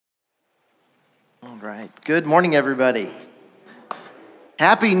All right. Good morning, everybody.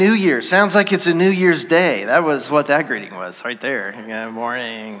 Happy New Year. Sounds like it's a New Year's Day. That was what that greeting was right there. Good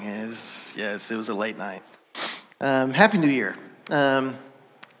morning. Yes, it was a late night. Happy New Year.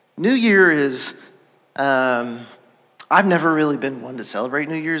 New Year is, I've never really been one to celebrate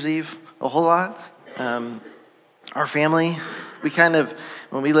New Year's Eve a whole lot. Our family,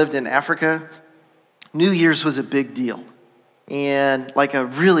 when we lived in Africa, New Year's was a big deal. And like a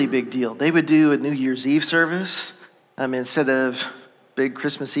really big deal. They would do a New Year's Eve service instead of big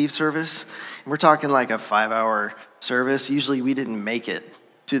Christmas Eve service. And we're talking like a 5-hour service. Usually we didn't make it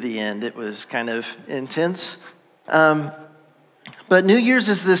to the end. It was kind of intense. But New Year's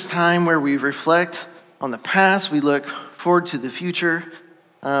is this time where we reflect on the past. We look forward to the future.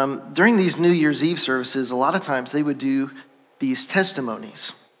 During these New Year's Eve services, a lot of times they would do these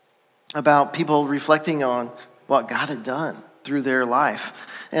testimonies about people reflecting on what God had done through their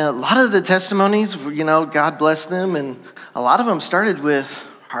life. And a lot of the testimonies, God bless them, and a lot of them started with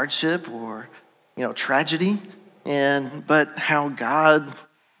hardship or, tragedy, but how God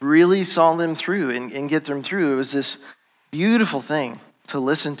really saw them through and get them through. It was this beautiful thing to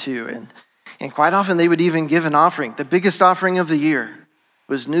listen to. And quite often they would even give an offering. The biggest offering of the year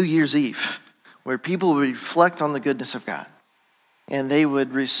was New Year's Eve, where people would reflect on the goodness of God. And they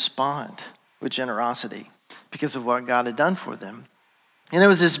would respond with generosity because of what God had done for them. And it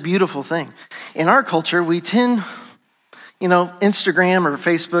was this beautiful thing. In our culture, we tend, Instagram or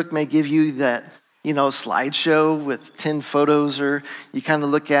Facebook may give you that, slideshow with 10 photos, or you kind of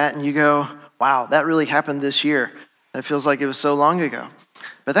look at and you go, wow, that really happened this year. That feels like it was so long ago.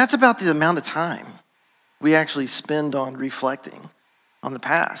 But that's about the amount of time we actually spend on reflecting on the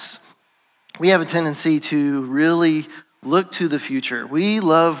past. We have a tendency to really look to the future. We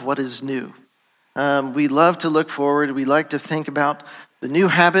love what is new. We love to look forward. We like to think about the new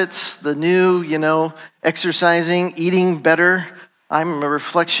habits, the new, exercising, eating better. I'm a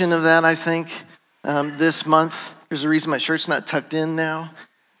reflection of that, I think, this month. There's a reason my shirt's not tucked in now.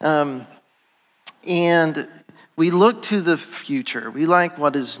 And we look to the future. We like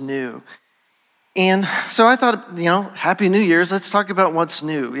what is new. And so I thought, Happy New Year's. Let's talk about what's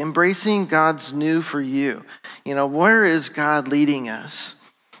new. Embracing God's new for you. Where is God leading us?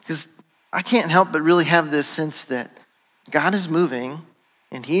 Because I can't help but really have this sense that God is moving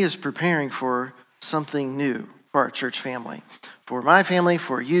and He is preparing for something new for our church family, for my family,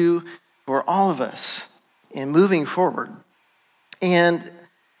 for you, for all of us in moving forward. And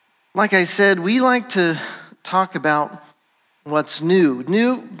like I said, we like to talk about what's new.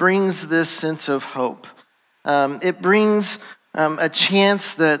 New brings this sense of hope. It brings a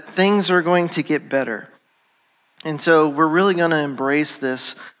chance that things are going to get better. And so we're really going to embrace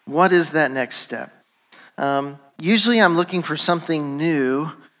this. What is that next step? Usually I'm looking for something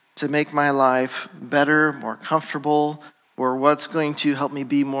new to make my life better, more comfortable, or what's going to help me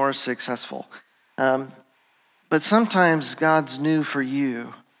be more successful. But sometimes God's new for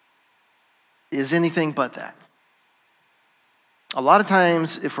you is anything but that. A lot of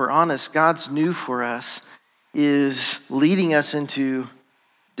times, if we're honest, God's new for us is leading us into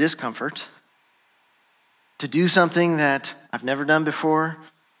discomfort, to do something that I've never done before,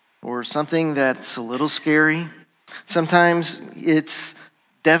 or something that's a little scary. Sometimes it's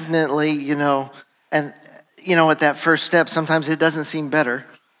definitely, at that first step, sometimes it doesn't seem better.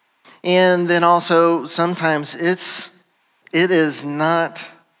 And then also, sometimes it is not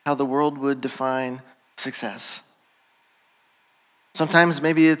how the world would define success. Sometimes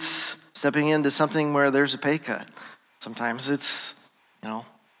maybe it's stepping into something where there's a pay cut. Sometimes it's,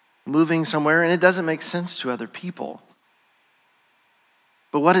 moving somewhere and it doesn't make sense to other people.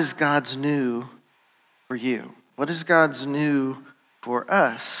 But what is God's new for you? What is God's new for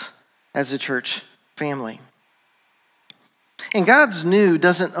us as a church family? And God's new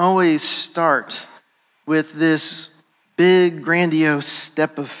doesn't always start with this big, grandiose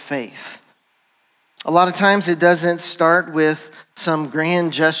step of faith. A lot of times it doesn't start with some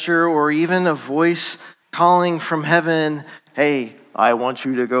grand gesture or even a voice calling from heaven, hey, I want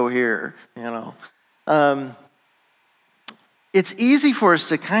you to go here, It's easy for us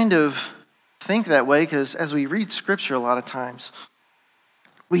to kind of think that way because as we read Scripture a lot of times,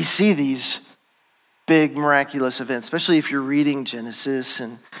 we see these big miraculous events, especially if you're reading Genesis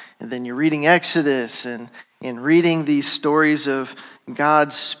and then you're reading Exodus and reading these stories of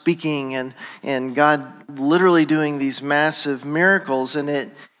God speaking and God literally doing these massive miracles.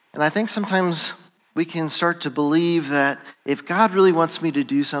 And I think sometimes we can start to believe that if God really wants me to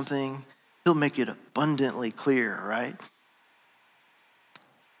do something, He'll make it abundantly clear, right?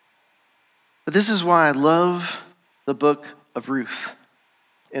 But this is why I love the book of Ruth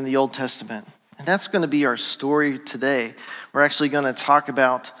in the Old Testament. And that's going to be our story today. We're actually going to talk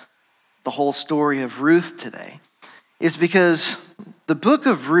about the whole story of Ruth today. Is because the book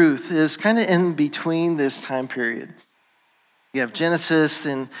of Ruth is kind of in between this time period. You have Genesis,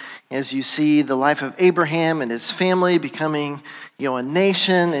 and as you see the life of Abraham and his family becoming, a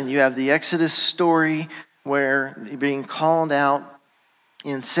nation, and you have the Exodus story where they're being called out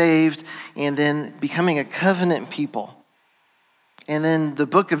and saved, and then becoming a covenant people. And then the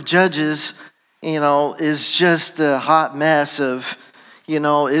book of Judges, is just a hot mess of,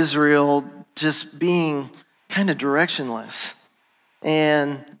 Israel just being kind of directionless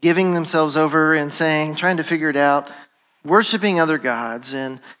and giving themselves over and trying to figure it out, worshiping other gods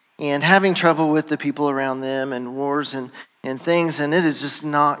and having trouble with the people around them and wars and things, and it is just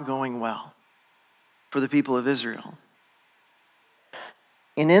not going well for the people of Israel.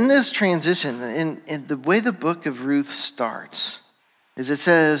 And in this transition, in the way the book of Ruth starts, is it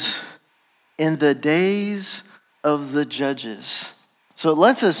says, in the days of the judges. So it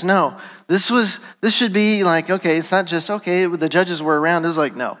lets us know this should be like, okay, it's not just, okay, the judges were around. It was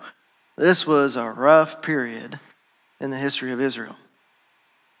like, no, this was a rough period in the history of Israel.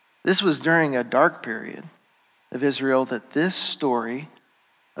 This was during a dark period of Israel that this story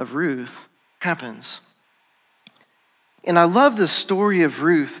of Ruth happens. And I love the story of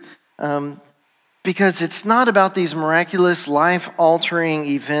Ruth because it's not about these miraculous, life-altering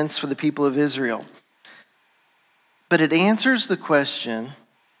events for the people of Israel. But it answers the question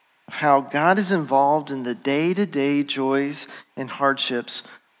of how God is involved in the day-to-day joys and hardships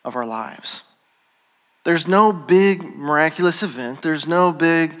of our lives. There's no big miraculous event. There's no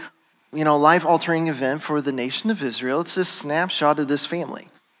big, life-altering event for the nation of Israel. It's this snapshot of this family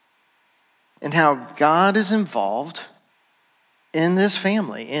and how God is involved in this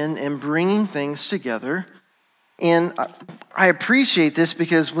family and bringing things together. And I appreciate this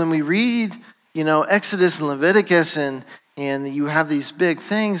because when we read Exodus and Leviticus, and you have these big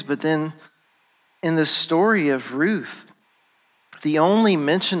things, but then in the story of Ruth, the only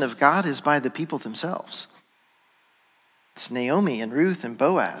mention of God is by the people themselves. It's Naomi and Ruth and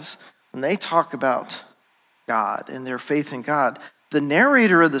Boaz. When they talk about God and their faith in God, the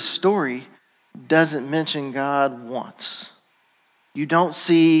narrator of the story doesn't mention God once. You don't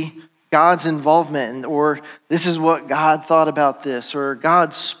see God's involvement, or this is what God thought about this, or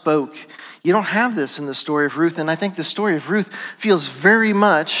God spoke. You don't have this in the story of Ruth, and I think the story of Ruth feels very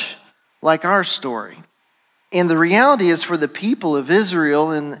much like our story. And the reality is, for the people of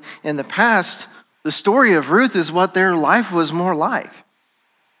Israel in the past, the story of Ruth is what their life was more like.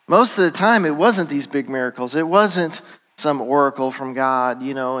 Most of the time, it wasn't these big miracles. It wasn't some oracle from God,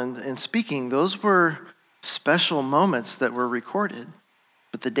 and speaking. Those were special moments that were recorded.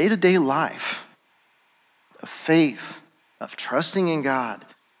 But the day-to-day life of faith, of trusting in God,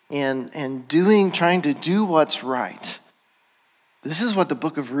 and trying to do what's right. This is what the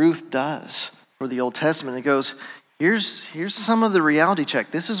book of Ruth does for the Old Testament. It goes, here's some of the reality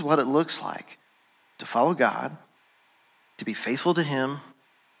check. This is what it looks like to follow God, to be faithful to Him,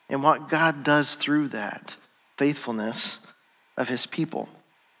 and what God does through that faithfulness of His people.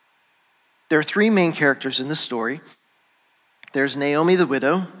 There are three main characters in this story. There's Naomi the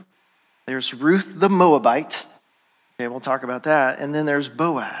widow. There's Ruth the Moabite. Okay, we'll talk about that. And then there's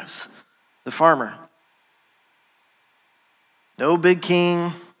Boaz, the farmer. No big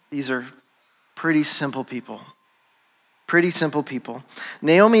king. These are pretty simple people. Pretty simple people.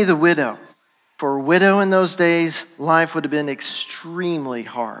 Naomi the widow. For a widow in those days, life would have been extremely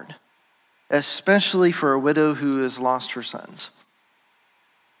hard, especially for a widow who has lost her sons.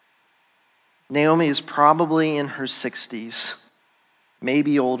 Naomi is probably in her 60s,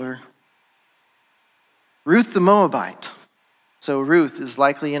 maybe older. Ruth the Moabite. So Ruth is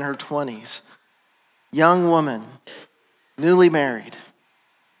likely in her 20s. Young woman, newly married,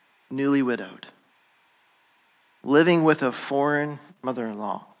 newly widowed, living with a foreign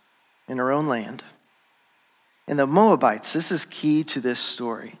mother-in-law in her own land. And the Moabites, this is key to this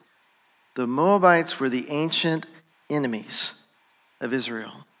story. The Moabites were the ancient enemies of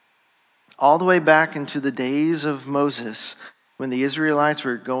Israel. All the way back into the days of Moses, when the Israelites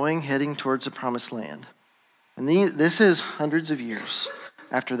were heading towards the promised land. And this is hundreds of years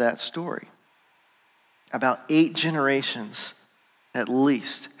after that story. About 8 generations at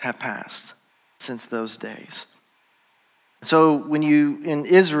least have passed since those days. So when in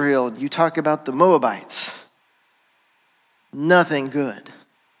Israel, you talk about the Moabites, nothing good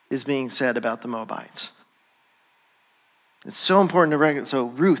is being said about the Moabites. It's so important to recognize. So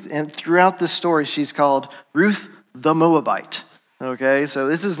Ruth, and throughout this story, she's called Ruth the Moabite. Okay, so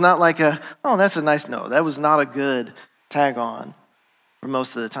this is not like that's a nice, no, that was not a good tag on for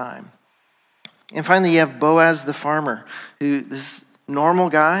most of the time. And finally, you have Boaz the farmer, who this normal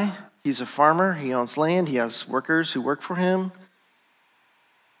guy, he's a farmer, he owns land, he has workers who work for him.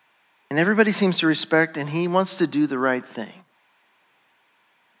 And everybody seems to respect, and he wants to do the right thing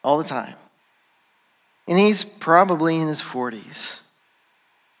all the time. And he's probably in his 40s.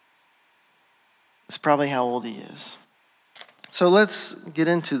 That's probably how old he is. So let's get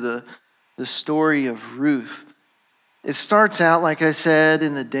into the story of Ruth. It starts out, like I said,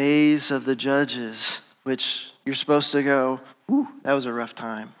 in the days of the judges, which you're supposed to go, ooh, that was a rough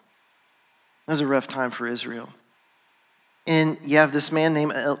time. That was a rough time for Israel. And you have this man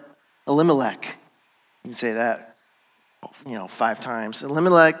named Elimelech. You can say that, 5 times.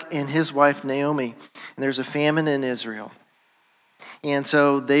 Elimelech and his wife Naomi. And there's a famine in Israel. And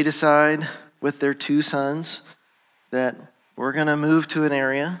so they decide with their 2 sons that we're going to move to an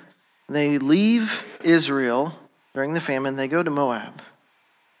area. They leave Israel during the famine. They go to Moab.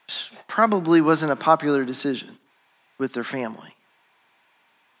 Which probably wasn't a popular decision with their family.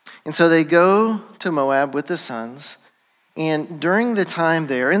 And so they go to Moab with the sons. And during the time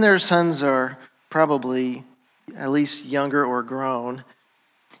there, and their sons are probably at least younger or grown,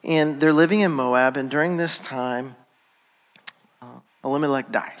 and they're living in Moab, and during this time,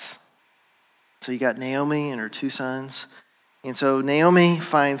 Elimelech dies. So you got Naomi and her 2 sons. And so Naomi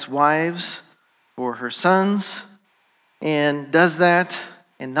finds wives for her sons and does that.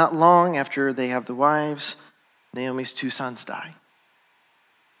 And not long after they have the wives, Naomi's 2 sons die.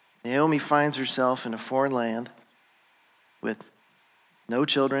 Naomi finds herself in a foreign land with no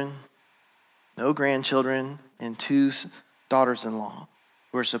children, no grandchildren, and 2 daughters-in-law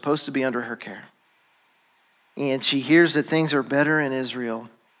who are supposed to be under her care. And she hears that things are better in Israel.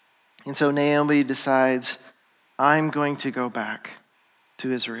 And so Naomi decides, I'm going to go back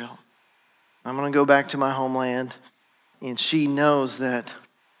to Israel. I'm going to go back to my homeland. And she knows that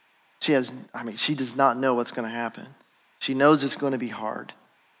she does not know what's going to happen. She knows it's going to be hard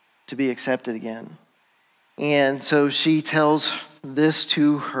to be accepted again. And so she tells this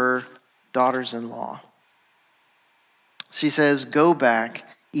to her daughters-in-law. She says, go back,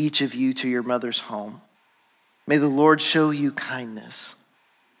 each of you, to your mother's home. May the Lord show you kindness,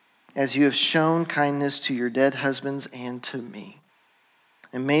 as you have shown kindness to your dead husbands and to me.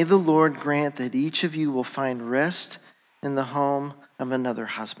 And may the Lord grant that each of you will find rest in the home of another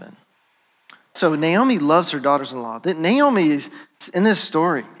husband. So Naomi loves her daughters-in-law. Naomi is, in this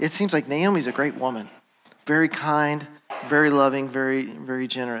story, it seems like Naomi's a great woman. Very kind, very loving, very, very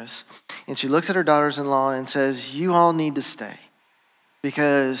generous. And she looks at her daughters-in-law and says, you all need to stay.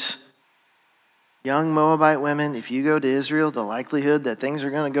 Because young Moabite women, if you go to Israel, the likelihood that things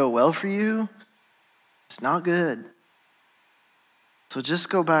are going to go well for you, it's not good. So just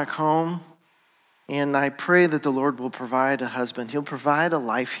go back home. And I pray that the Lord will provide a husband. He'll provide a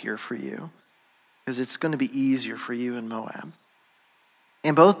life here for you. Because it's going to be easier for you in Moab.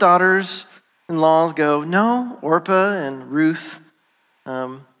 And both daughters-in-law go, no, Orpah and Ruth.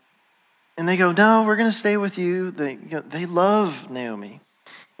 And they go, no, we're going to stay with you. They love Naomi.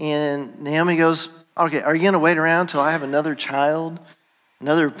 And Naomi goes, okay, are you going to wait around till I have another child,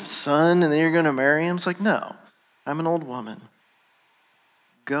 another son, and then you're going to marry him? It's like, no, I'm an old woman.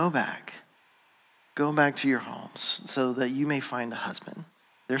 Go back. Go back to your homes so that you may find a husband.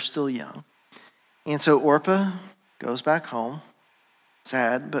 They're still young. And so Orpah goes back home,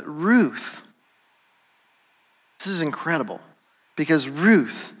 sad, but Ruth, this is incredible, because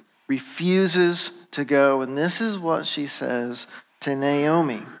Ruth refuses to go, and this is what she says to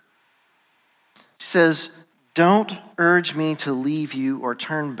Naomi. She says, don't urge me to leave you or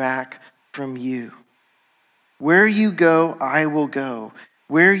turn back from you. Where you go, I will go.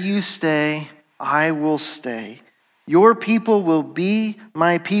 Where you stay, I will stay. Your people will be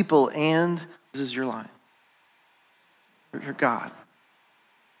my people, and this is your line. Your God.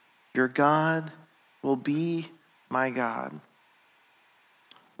 Your God will be my God.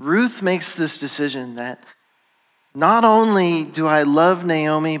 Ruth makes this decision that not only do I love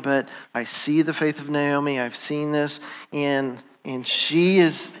Naomi, but I see the faith of Naomi. I've seen this, and she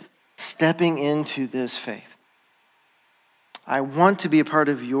is stepping into this faith. I want to be a part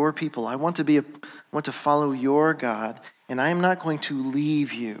of your people. I want to follow your God, and I am not going to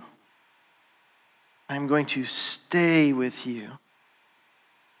leave you. I'm going to stay with you.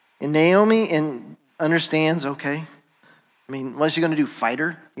 And Naomi understands, okay, what's she going to do, fight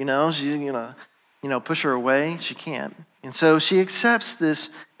her? She's going to, push her away? She can't. And so she accepts this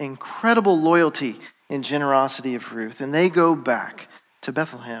incredible loyalty and generosity of Ruth. And they go back to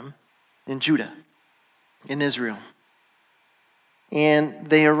Bethlehem in Judah, in Israel. And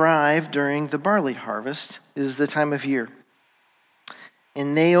they arrive during the barley harvest, is the time of year.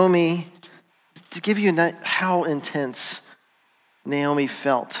 And Naomi to give you how intense Naomi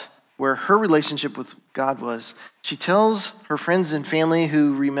felt, where her relationship with God was, she tells her friends and family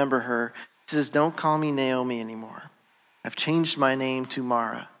who remember her, she says, don't call me Naomi anymore. I've changed my name to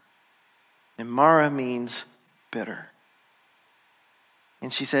Mara. And Mara means bitter.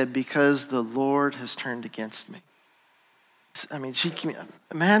 And she said, because the Lord has turned against me. I mean,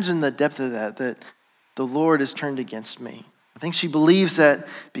 imagine the depth of that the Lord has turned against me. I think she believes that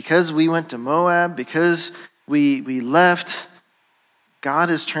because we went to Moab, because we left, God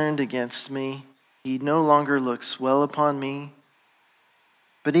has turned against me. He no longer looks well upon me.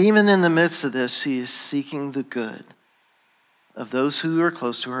 But even in the midst of this, she is seeking the good of those who are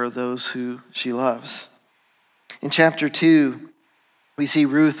close to her, those who she loves. In chapter 2, we see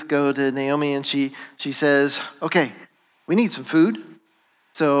Ruth go to Naomi and she says, okay, we need some food.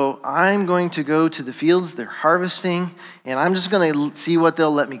 So I'm going to go to the fields, they're harvesting, and I'm just going to see what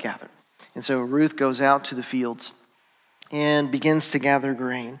they'll let me gather. And so Ruth goes out to the fields and begins to gather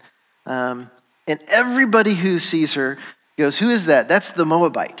grain. And everybody who sees her goes, who is that? That's the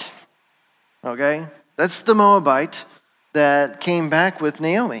Moabite. Okay? That's the Moabite that came back with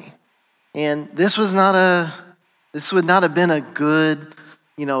Naomi. And this would not have been a good,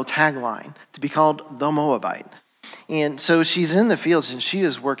 tagline to be called the Moabite. And so she's in the fields and she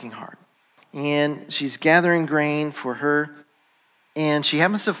is working hard. And she's gathering grain for her. And she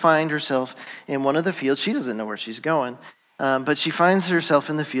happens to find herself in one of the fields. She doesn't know where she's going. But she finds herself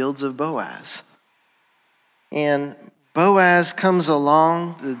in the fields of Boaz. And Boaz comes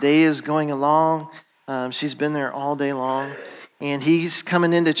along. The day is going along. She's been there all day long. And he's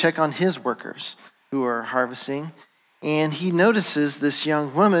coming in to check on his workers who are harvesting. And he notices this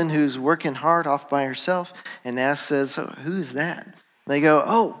young woman who's working hard off by herself and says, oh, who is that? And they go,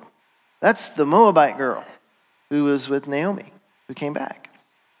 oh, that's the Moabite girl who was with Naomi, who came back.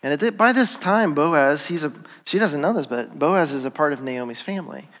 And by this time, Boaz, she doesn't know this, but Boaz is a part of Naomi's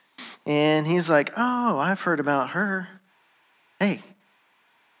family. And he's like, oh, I've heard about her. Hey,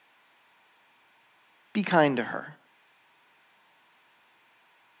 be kind to her.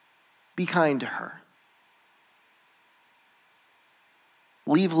 Be kind to her.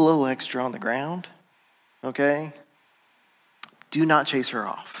 Leave a little extra on the ground, okay? Do not chase her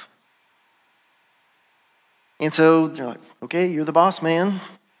off. And so they're like, okay, you're the boss man.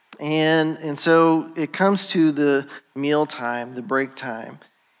 And so it comes to the meal time, the break time.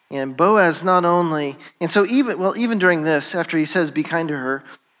 And Boaz not only, and so even during this, after he says be kind to her,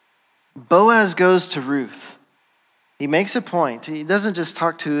 Boaz goes to Ruth. He makes a point. He doesn't just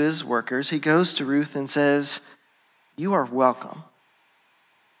talk to his workers. He goes to Ruth and says, you are welcome.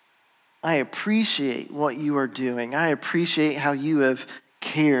 I appreciate what you are doing. I appreciate how you have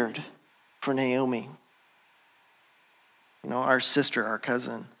cared for Naomi, our sister, our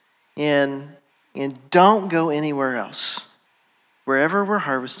cousin. And don't go anywhere else. Wherever we're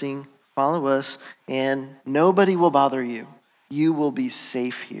harvesting, follow us, and nobody will bother you. You will be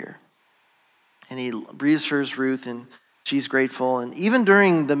safe here. And he reassures Ruth, and she's grateful. And even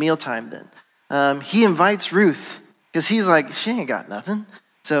during the mealtime then, he invites Ruth, because he's like, she ain't got nothing.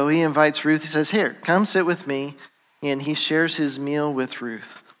 So he invites Ruth. He says, here, come sit with me. And he shares his meal with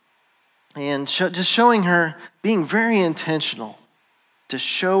Ruth. And just showing her, being very intentional to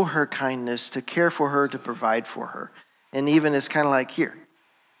show her kindness, to care for her, to provide for her. And even it's kind of like, here's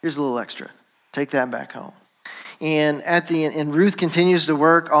a little extra. Take that back home. And at the end, and Ruth continues to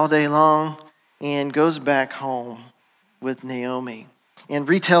work all day long and goes back home with Naomi and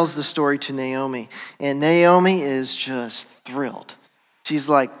retells the story to Naomi. And Naomi is just thrilled. She's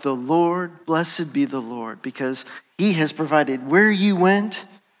like, the Lord, blessed be the Lord, because he has provided. Where you went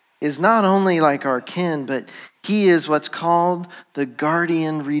is not only like our kin, but he is what's called the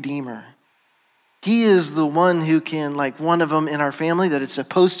guardian redeemer. He is the one who can, like one of them in our family, that is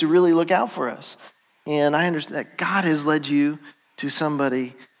supposed to really look out for us. And I understand that God has led you to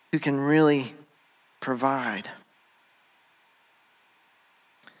somebody who can really provide.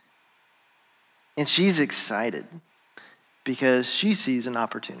 And she's excited because she sees an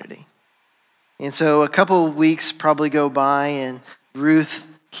opportunity. And so a couple of weeks probably go by, and Ruth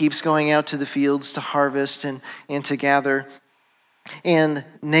keeps going out to the fields to harvest and to gather. And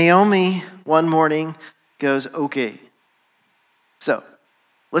Naomi one morning goes, okay, so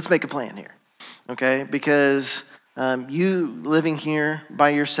let's make a plan here, okay? Because you living here by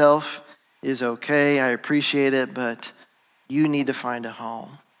yourself is okay. I appreciate it, but you need to find a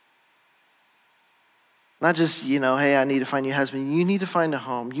home. Not just, hey, I need to find you a husband. You need to find a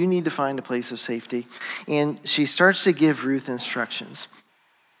home. You need to find a place of safety. And she starts to give Ruth instructions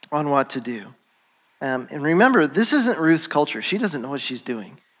on what to do. And remember, this isn't Ruth's culture. She doesn't know what she's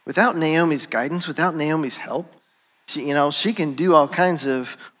doing. without Naomi's guidance, without Naomi's help, she can do all kinds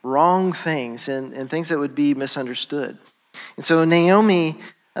of wrong things and things that would be misunderstood. And so Naomi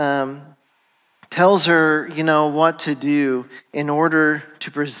tells her, what to do in order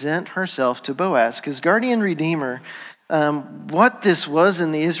to present herself to Boaz. Because guardian redeemer, what this was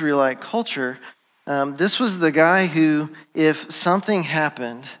in the Israelite culture, this was the guy who, if something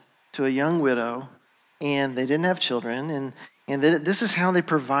happened to a young widow and they didn't have children, and this is how they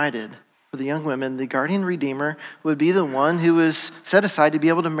provided for the young women, the guardian redeemer would be the one who was set aside to be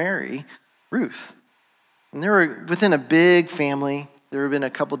able to marry Ruth. And there were, within a big family, there have been a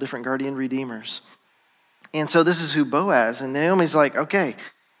couple different guardian redeemers. And so this is who Boaz, and Naomi's like, okay,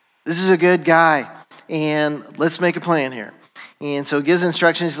 this is a good guy, and let's make a plan here. And so gives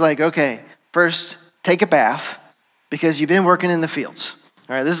instructions like, okay, first take a bath because you've been working in the fields.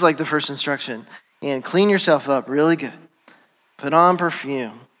 All right, this is like the first instruction. And clean yourself up really good. Put on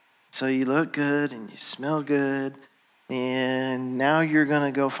perfume so you look good and you smell good. And now you're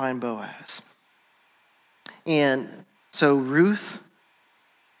going to go find Boaz. And so Ruth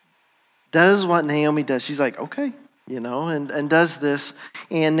does what Naomi does. She's like, okay, and does this.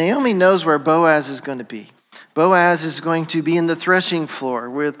 And Naomi knows where Boaz is going to be. Boaz is going to be in the threshing floor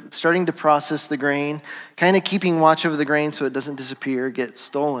with starting to process the grain, kind of keeping watch over the grain so it doesn't disappear, get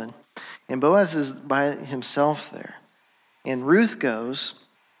stolen. And Boaz is by himself there. And Ruth goes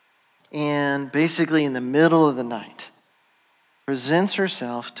and basically in the middle of the night presents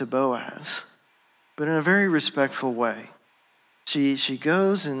herself to Boaz, but in a very respectful way. She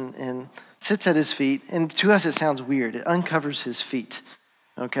goes and sits at his feet, and to us it sounds weird. It uncovers his feet,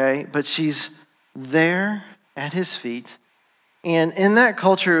 okay? But she's there at his feet, and in that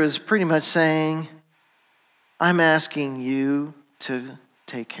culture it was pretty much saying, I'm asking you to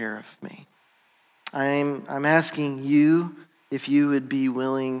take care of me. I'm asking you if you would be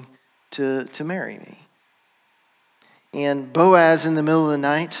willing to marry me. And Boaz in the middle of the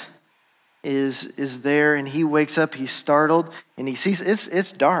night is there, and he wakes up, he's startled, and he sees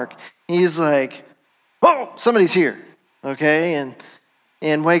it's dark. He's like, oh, somebody's here, okay?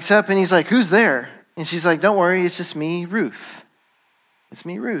 And wakes up, and he's like, who's there? And she's like, don't worry, it's just me, Ruth. It's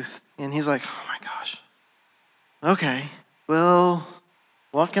me, Ruth. And he's like, oh my gosh. Okay, well,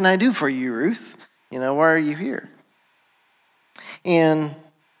 what can I do for you, Ruth? Why are you here? And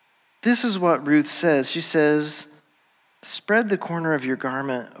this is what Ruth says. She says, spread the corner of your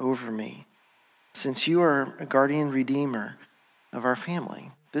garment over me, since you are a guardian redeemer of our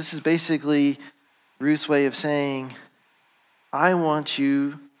family. This is basically Ruth's way of saying, I want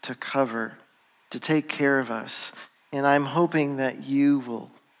you to cover, to take care of us, and I'm hoping that you will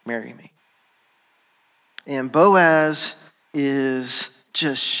marry me. And Boaz is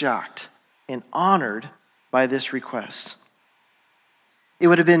just shocked and honored by this request. It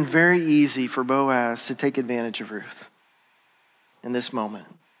would have been very easy for Boaz to take advantage of Ruth in this moment.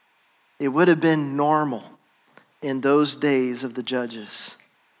 It would have been normal in those days of the judges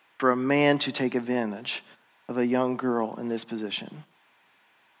for a man to take advantage of a young girl in this position.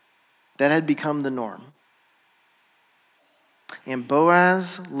 That had become the norm. And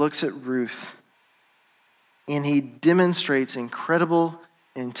Boaz looks at Ruth, and he demonstrates incredible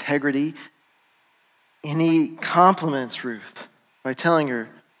integrity, and he compliments Ruth by telling her,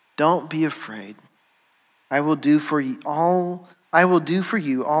 don't be afraid. I will do for you all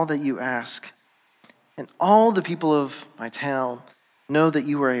that you ask. And all the people of my town know that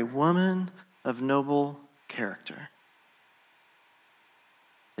you are a woman of noble character.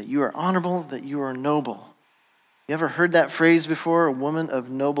 That you are honorable, that you are noble. You ever heard that phrase before, a woman of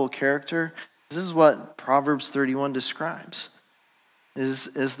noble character? This is what Proverbs 31 describes,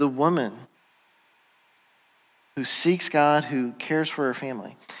 is the woman who seeks God, who cares for her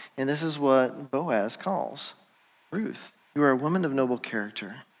family. And this is what Boaz calls Ruth. You are a woman of noble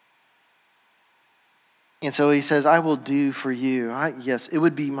character. And so he says, I will do for you. Yes, it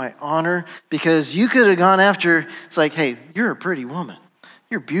would be my honor, because you could have gone after, it's like, hey, you're a pretty woman.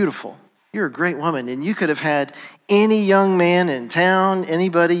 You're beautiful. You're a great woman. And you could have had any young man in town,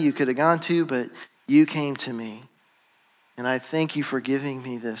 anybody you could have gone to, but you came to me. And I thank you for giving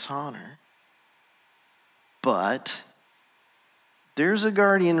me this honor. But there's a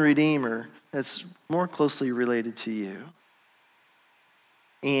guardian redeemer that's more closely related to you.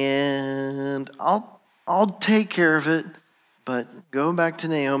 And I'll take care of it, but go back to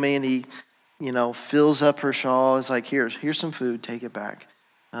Naomi, and he, fills up her shawl. It's like, here's some food, take it back.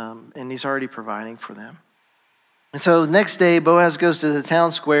 And he's already providing for them. And so the next day, Boaz goes to the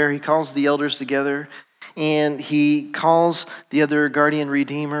town square. He calls the elders together, and he calls the other guardian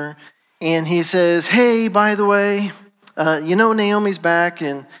redeemer, and he says, hey, by the way, Naomi's back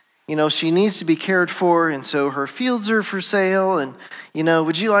and, she needs to be cared for, and so her fields are for sale, and,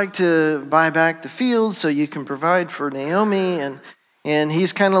 would you like to buy back the fields so you can provide for Naomi? And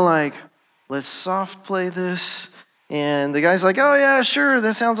he's kind of like, let's soft play this. And the guy's like, oh, yeah, sure,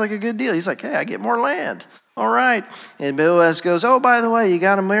 that sounds like a good deal. He's like, hey, I get more land. All right. And Boaz goes, oh, by the way, you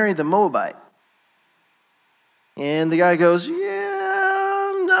got to marry the Moabite. And the guy goes,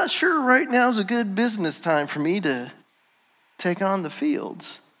 yeah, I'm not sure right now is a good business time for me to take on the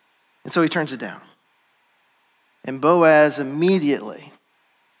fields. And so he turns it down. And Boaz immediately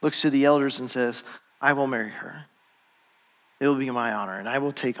looks to the elders and says, I will marry her. It will be my honor, and I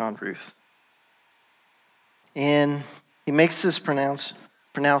will take on Ruth. And he makes this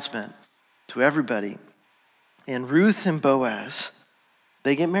pronouncement to everybody. And Ruth and Boaz,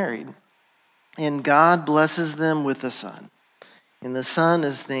 they get married. And God blesses them with a son. And the son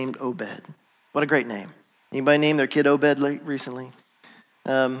is named Obed. What a great name. Anybody name their kid Obed recently?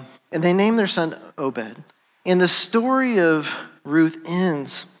 And they named their son Obed. And the story of Ruth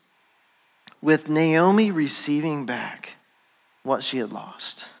ends with Naomi receiving back what she had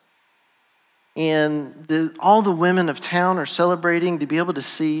lost. And all the women of town are celebrating to be able to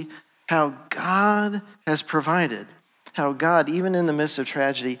see how God has provided, how God, even in the midst of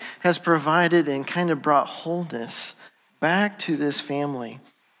tragedy, has provided and kind of brought wholeness back to this family.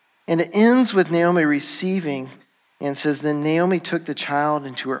 And it ends with Naomi receiving and says, then Naomi took the child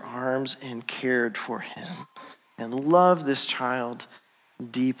into her arms and cared for him and loved this child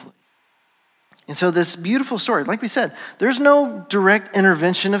deeply. And so this beautiful story, like we said, there's no direct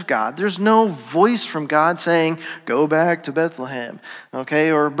intervention of God. There's no voice from God saying, go back to Bethlehem,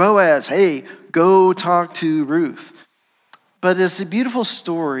 okay? Or Boaz, hey, go talk to Ruth. But it's a beautiful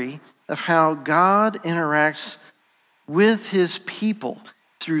story of how God interacts with his people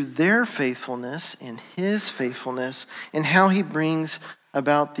through their faithfulness and his faithfulness and how he brings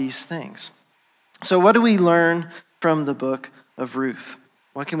about these things. So what do we learn from the book of Ruth?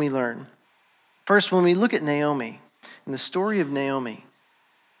 What can we learn? First, when we look at Naomi, in the story of Naomi,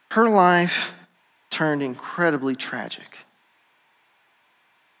 her life turned incredibly tragic.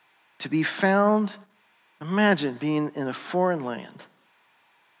 To be found, imagine being in a foreign land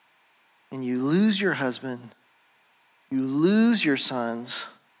and you lose your husband, you lose your sons.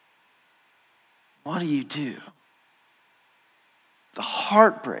 What do? The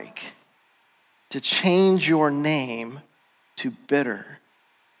heartbreak to change your name to bitter,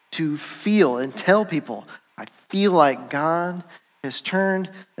 to feel and tell people, I feel like God has turned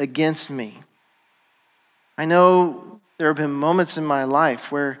against me. I know there have been moments in my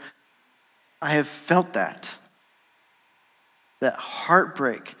life where I have felt that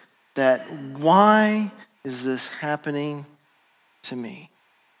heartbreak, that why is this happening to me?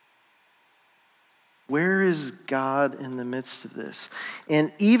 Where is God in the midst of this?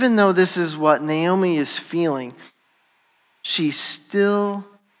 And even though this is what Naomi is feeling, she still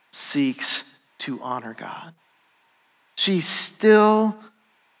seeks to honor God. She still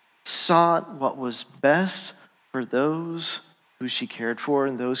sought what was best for those who she cared for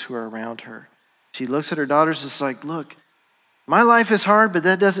and those who are around her. She looks at her daughters and is like, look, my life is hard, but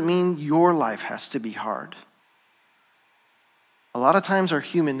that doesn't mean your life has to be hard. A lot of times our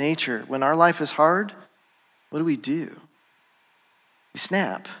human nature, when our life is hard, what do? We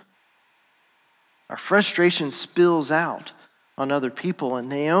snap. Our frustration spills out on other people. And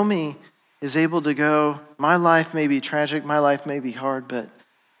Naomi is able to go, my life may be tragic, my life may be hard, but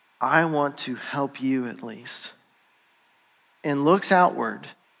I want to help you at least. And looks outward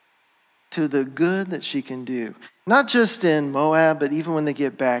to the good that she can do. Not just in Moab, but even when they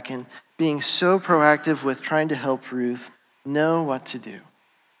get back, and being so proactive with trying to help Ruth know what to do.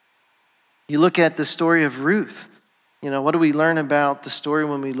 You look at the story of Ruth. What do we learn about the story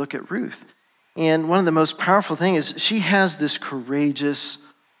when we look at Ruth? And one of the most powerful things is she has this courageous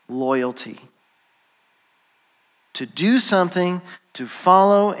loyalty. To do something, to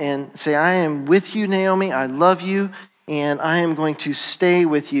follow and say, I am with you, Naomi, I love you, and I am going to stay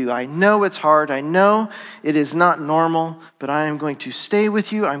with you. I know it's hard. I know it is not normal, but I am going to stay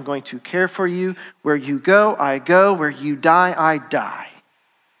with you. I'm going to care for you. Where you go, I go. Where you die, I die.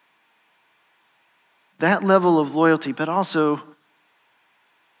 That level of loyalty, but also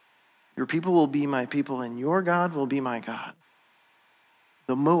your people will be my people and your God will be my God.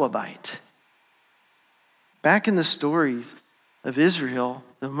 The Moabite. Back in the stories of Israel,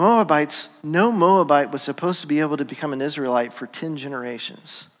 the Moabites, no Moabite was supposed to be able to become an Israelite for 10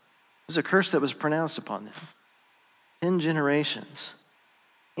 generations. It was a curse that was pronounced upon them. 10 generations.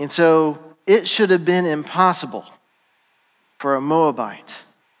 And so it should have been impossible for a Moabite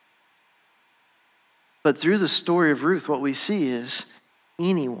But through the story of Ruth, what we see is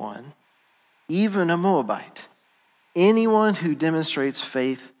anyone, even a Moabite, anyone who demonstrates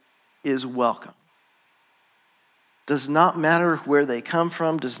faith is welcome. Does not matter where they come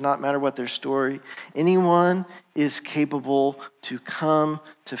from, does not matter what their story. Anyone is capable to come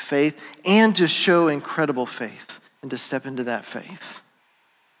to faith and to show incredible faith and to step into that faith.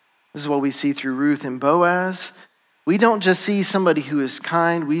 This is what we see through Ruth and Boaz. We don't just see somebody who is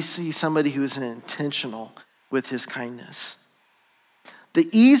kind, we see somebody who is intentional with his kindness. The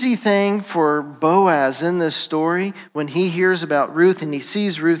easy thing for Boaz in this story, when he hears about Ruth and he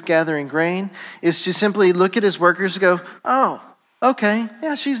sees Ruth gathering grain, is to simply look at his workers and go, oh, okay,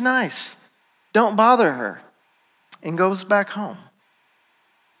 yeah, she's nice. Don't bother her. And goes back home.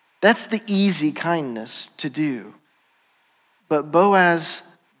 That's the easy kindness to do. But Boaz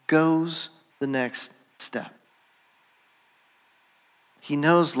goes the next step. He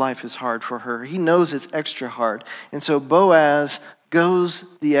knows life is hard for her. He knows it's extra hard. And so Boaz goes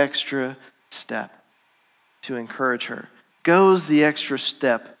the extra step to encourage her, goes the extra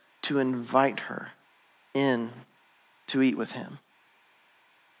step to invite her in to eat with him.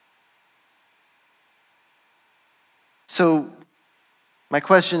 So my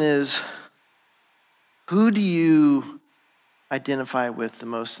question is, who do you identify with the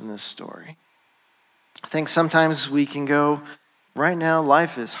most in this story? I think sometimes we can go, right now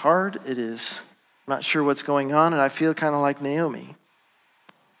life is hard. It is, I'm not sure what's going on, and I feel kind of like Naomi.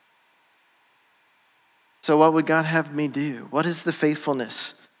 So what would God have me do? What is the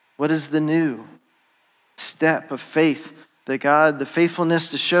faithfulness? What is the new step of faith that God, the faithfulness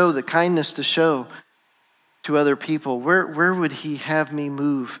to show, the kindness to show to other people? Where would he have me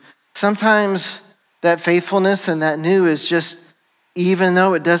move? Sometimes that faithfulness and that new is just, even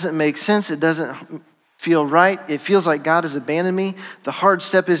though it doesn't make sense, it doesn't feel right, it feels like God has abandoned me, the hard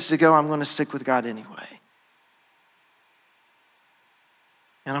step is to go, I'm going to stick with God anyway.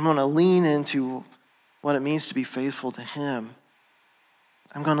 And I'm going to lean into what it means to be faithful to him.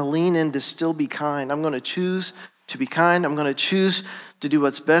 I'm going to lean in to still be kind. I'm going to choose to be kind. I'm going to choose to do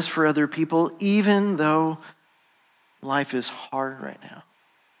what's best for other people, even though life is hard right now.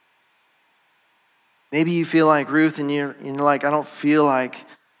 Maybe you feel like Ruth and you're like, I don't feel like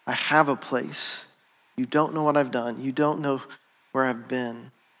I have a place. You don't know what I've done. You don't know where I've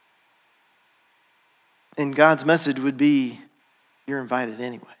been. And God's message would be, you're invited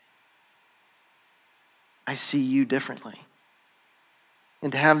anyway. I see you differently.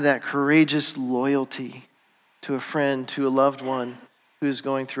 And to have that courageous loyalty to a friend, to a loved one who is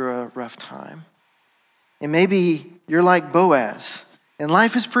going through a rough time. And maybe you're like Boaz, and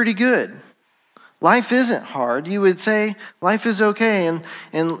life is pretty good. Life isn't hard. You would say life is okay,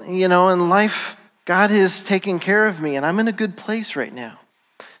 and life, God is taking care of me, and I'm in a good place right now.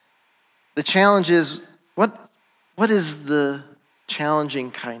 The challenge is, what is the challenging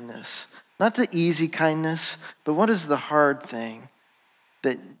kindness? Not the easy kindness, but what is the hard thing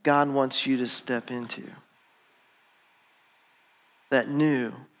that God wants you to step into? That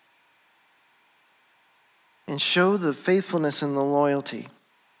new. And show the faithfulness and the loyalty.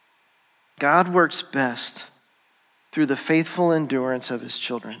 God works best through the faithful endurance of his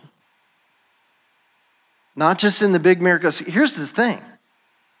children. Not just in the big miracles. Here's the thing.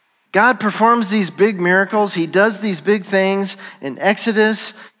 God performs these big miracles. He does these big things in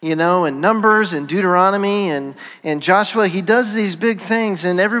Exodus, in Numbers and Deuteronomy and Joshua. He does these big things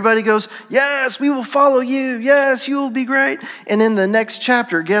and everybody goes, yes, we will follow you. Yes, you will be great. And in the next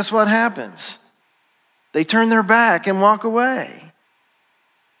chapter, guess what happens? They turn their back and walk away.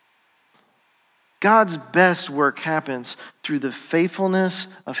 God's best work happens through the faithfulness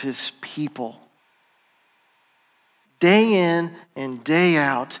of his people. Day in and day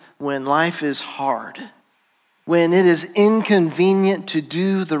out, when life is hard, when it is inconvenient to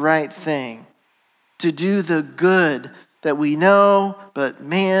do the right thing, to do the good that we know, but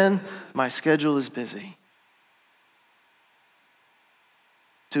man, my schedule is busy.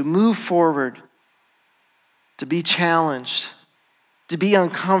 To move forward, to be challenged, to be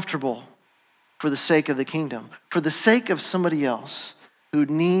uncomfortable for the sake of the kingdom, for the sake of somebody else who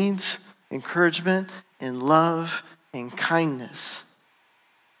needs encouragement and love and kindness.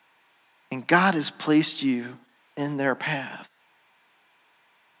 And God has placed you in their path.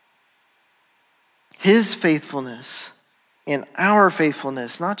 His faithfulness and our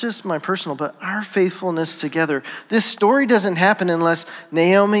faithfulness, not just my personal, but our faithfulness together. This story doesn't happen unless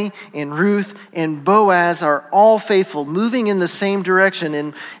Naomi and Ruth and Boaz are all faithful, moving in the same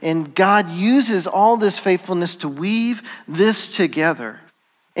direction. And God uses all this faithfulness to weave this together.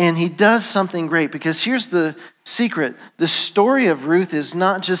 And he does something great, because here's the secret. The story of Ruth is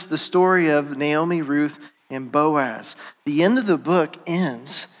not just the story of Naomi, Ruth, and Boaz. The end of the book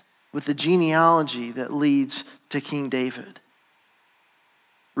ends with the genealogy that leads to King David.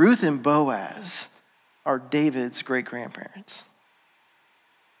 Ruth and Boaz are David's great-grandparents.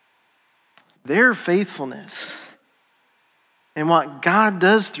 Their faithfulness and what God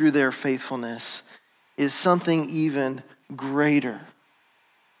does through their faithfulness is something even greater.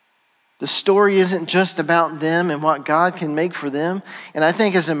 The story isn't just about them and what God can make for them. And I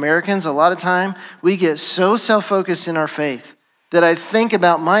think as Americans, a lot of time, we get so self-focused in our faith that I think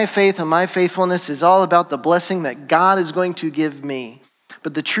about my faith and my faithfulness is all about the blessing that God is going to give me.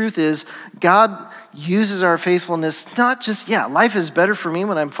 But the truth is, God uses our faithfulness not just, life is better for me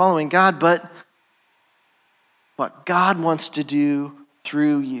when I'm following God, but what God wants to do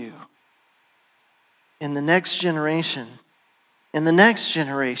through you. In the next generation, in the next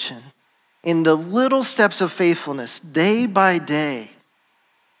generation, in the little steps of faithfulness, day by day,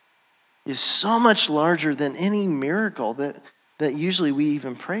 is so much larger than any miracle that usually we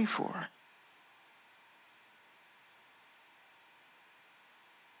even pray for.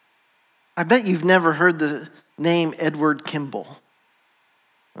 I bet you've never heard the name Edward Kimball.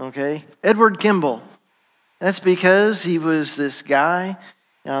 Okay? Edward Kimball. That's because he was this guy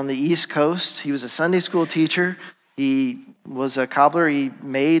on the East Coast. He was a Sunday school teacher. He was a cobbler. He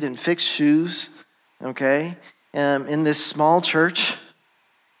made and fixed shoes, okay, in this small church.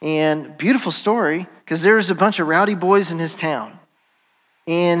 And beautiful story, because there was a bunch of rowdy boys in his town.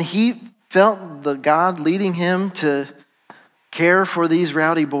 And he felt the God leading him to care for these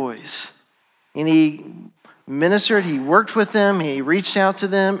rowdy boys. And he ministered, he worked with them, he reached out to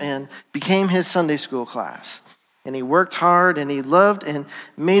them, and became his Sunday school class. And he worked hard, and he loved, and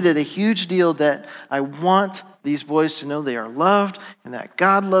made it a huge deal that I want these boys to know they are loved, and that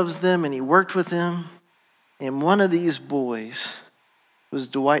God loves them, and he worked with them. And one of these boys was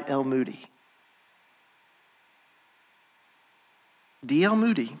Dwight L. Moody. D.L.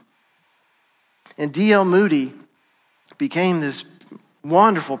 Moody. And D.L. Moody became this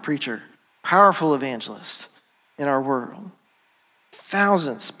wonderful preacher, powerful evangelist in our world.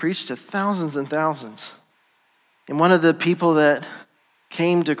 Preached to thousands and thousands. And one of the people that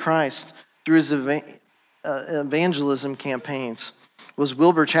came to Christ through his evangelism campaigns was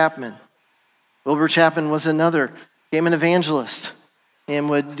Wilbur Chapman. Wilbur Chapman became an evangelist and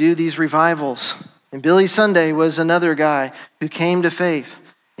would do these revivals. And Billy Sunday was another guy who came to faith.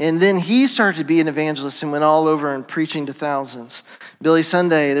 And then he started to be an evangelist and went all over and preaching to thousands. Billy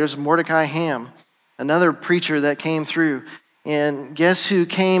Sunday, there's Mordecai Ham, another preacher that came through. And guess who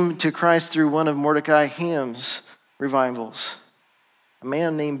came to Christ through one of Mordecai Ham's revivals? A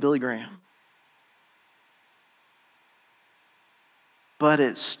man named Billy Graham. But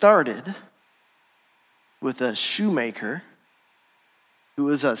it started with a shoemaker who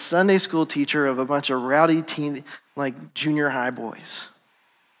was a Sunday school teacher of a bunch of rowdy junior high boys.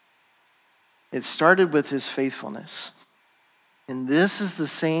 It started with his faithfulness. And this is the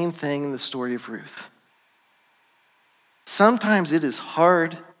same thing in the story of Ruth. Sometimes it is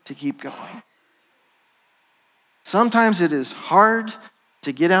hard to keep going. Sometimes it is hard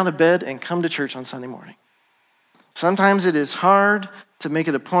to get out of bed and come to church on Sunday morning. Sometimes it is hard to make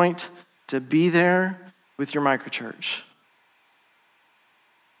it a point to be there with your microchurch.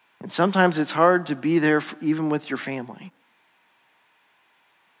 And sometimes it's hard to be there even with your family.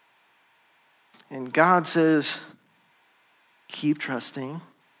 And God says, keep trusting,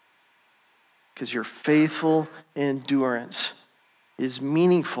 because your faithful endurance is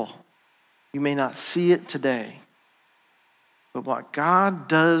meaningful. You may not see it today, but what God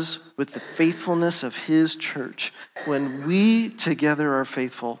does with the faithfulness of his church, when we together are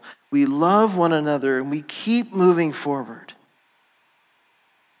faithful, we love one another and we keep moving forward.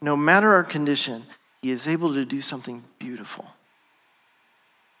 No matter our condition, he is able to do something beautiful.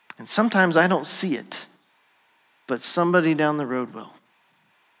 And sometimes I don't see it, but somebody down the road will.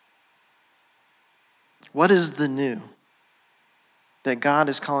 What is the new that God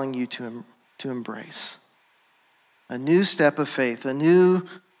is calling you to embrace? A new step of faith, a new,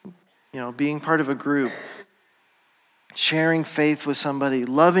 being part of a group, sharing faith with somebody,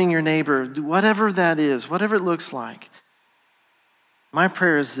 loving your neighbor, whatever that is, whatever it looks like. My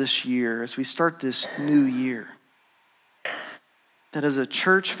prayer is this year, as we start this new year, that as a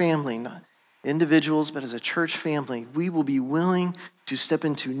church family, not individuals, but as a church family, we will be willing to step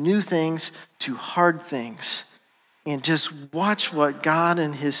into new things, to hard things, and just watch what God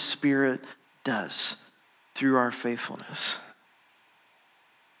and his Spirit does through our faithfulness.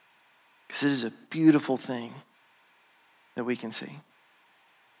 Because it is a beautiful thing that we can see.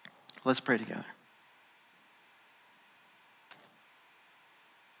 Let's pray together.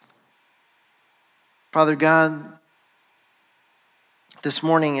 Father God, this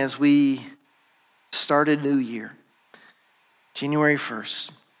morning as we start a new year, January 1st,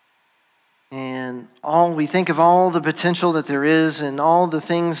 and we think of all the potential that there is and all the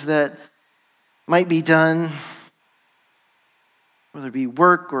things that might be done, whether it be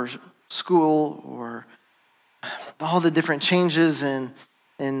work or school or all the different changes and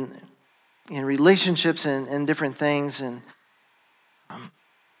relationships and different things. And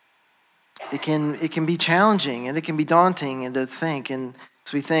it can be challenging and it can be daunting and to think. And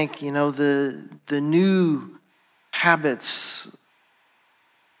as we think, the new habits,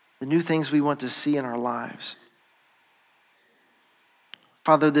 the new things we want to see in our lives.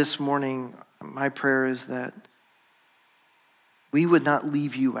 Father, this morning, my prayer is that we would not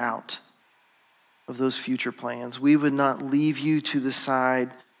leave you out of those future plans. We would not leave you to the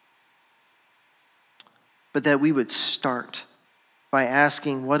side, but that we would start by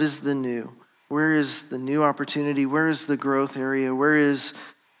asking, what is the new? Where is the new opportunity? Where is the growth area? What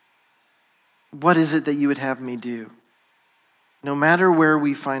is it that you would have me do? No matter where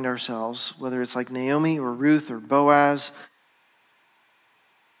we find ourselves, whether it's like Naomi or Ruth or Boaz,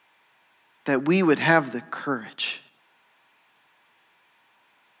 that we would have the courage.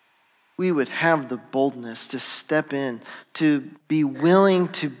 We would have the boldness to step in, to be willing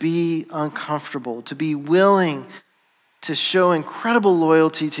to be uncomfortable, to be willing to show incredible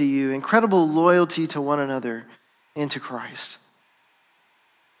loyalty to you, incredible loyalty to one another and to Christ.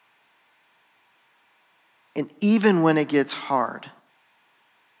 And even when it gets hard,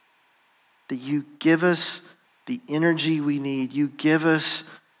 that you give us the energy we need. You give us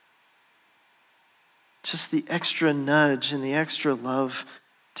just the extra nudge and the extra love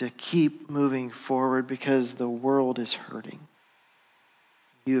to keep moving forward because the world is hurting.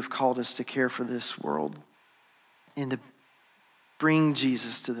 You have called us to care for this world and to bring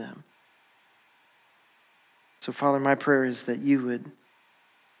Jesus to them. So, Father, my prayer is that you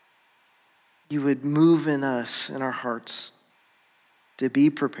would move in us, in our hearts, to be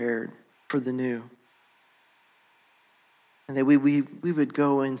prepared for the new. And that we would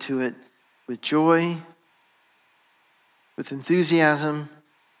go into it with joy, with enthusiasm,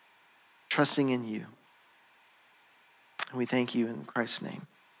 trusting in you. And we thank you in Christ's name.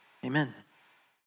 Amen.